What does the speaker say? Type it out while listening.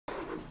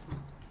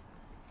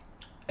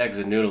Eggs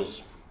and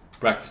noodles,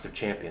 breakfast of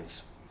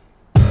champions.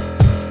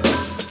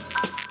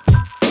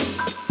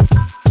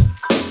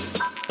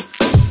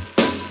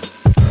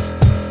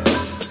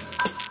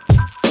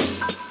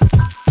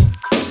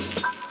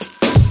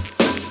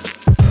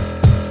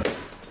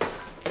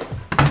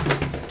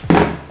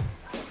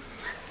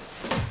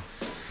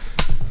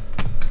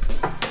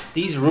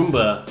 These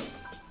Roomba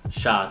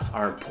shots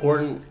are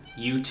important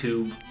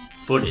YouTube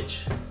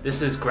footage.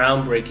 This is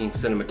groundbreaking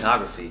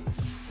cinematography.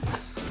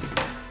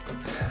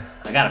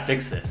 I gotta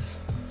fix this.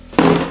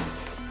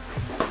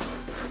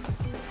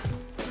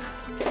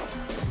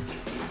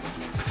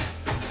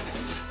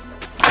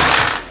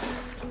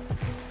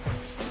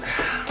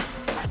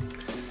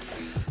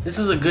 This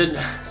is a good,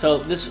 so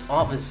this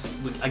office,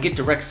 I get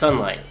direct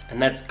sunlight, and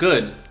that's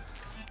good.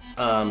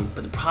 But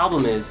the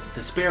problem is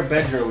the spare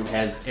bedroom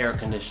has air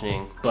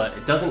conditioning, but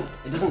it doesn't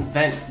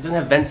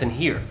have vents in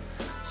here.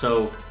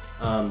 So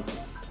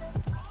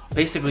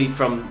basically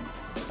from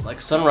like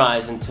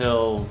sunrise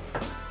until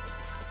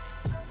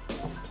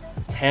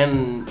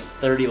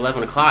 10:30,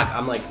 11 o'clock,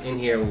 I'm like in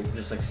here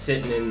just like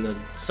sitting in the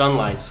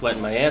sunlight,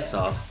 sweating my ass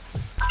off.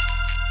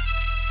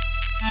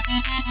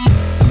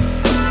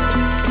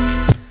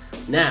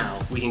 Now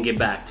we can get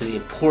back to the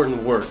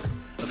important work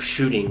of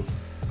shooting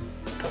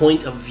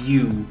point of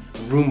view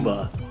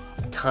Roomba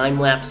time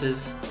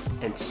lapses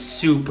and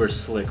super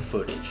slick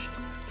footage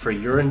for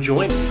your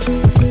enjoyment.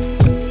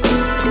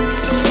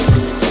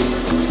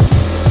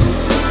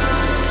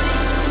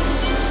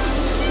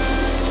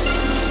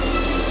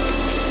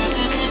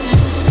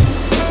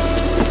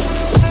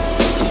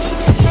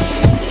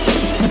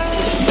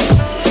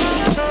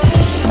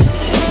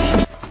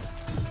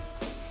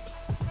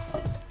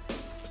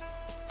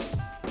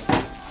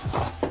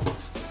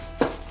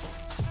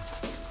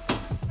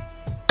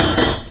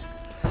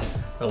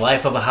 The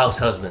life of a house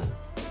husband.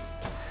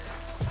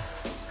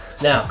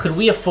 Now, could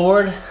we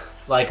afford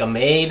like a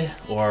maid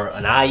or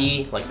an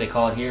IE, like they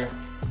call it here?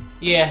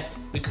 Yeah,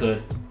 we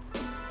could.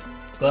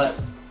 But,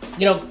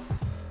 you know,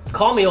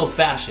 call me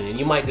old-fashioned and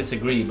you might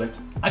disagree, but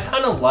I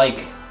kind of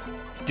like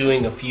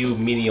doing a few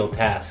menial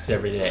tasks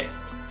every day,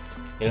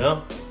 you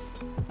know?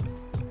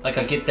 Like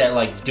I get that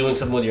like doing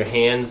something with your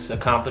hands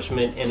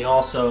accomplishment, and it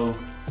also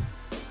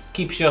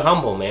keeps you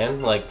humble,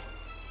 man. Like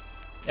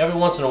every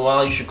once in a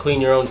while you should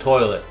clean your own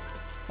toilet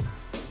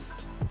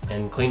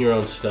and clean your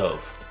own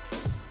stove.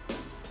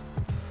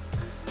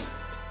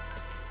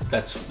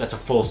 That's a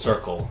full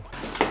circle.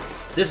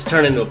 This has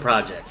turned into a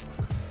project.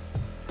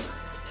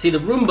 See, the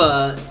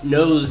Roomba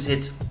knows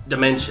its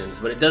dimensions,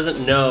 but it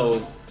doesn't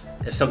know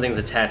if something's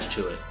attached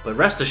to it. But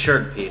rest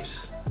assured,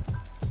 peeps,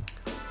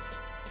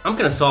 I'm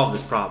gonna solve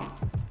this problem.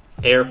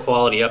 Air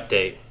quality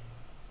update.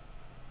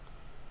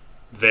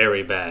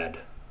 Very bad.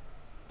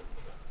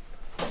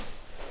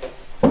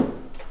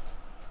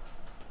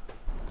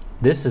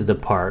 This is the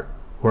part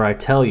where I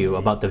tell you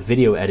about the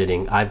video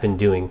editing I've been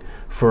doing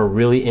for a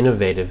really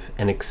innovative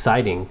and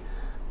exciting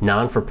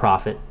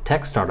non-for-profit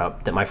tech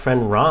startup that my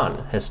friend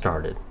Ron has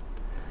started.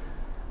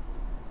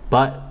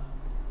 But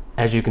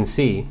as you can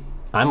see,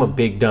 I'm a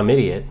big dumb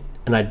idiot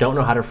and I don't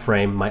know how to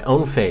frame my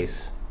own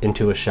face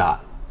into a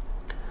shot.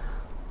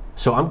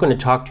 So I'm going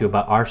to talk to you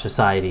about our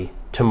society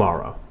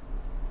tomorrow.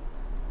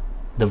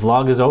 The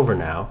vlog is over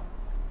now.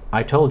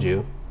 I told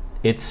you,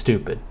 it's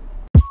stupid.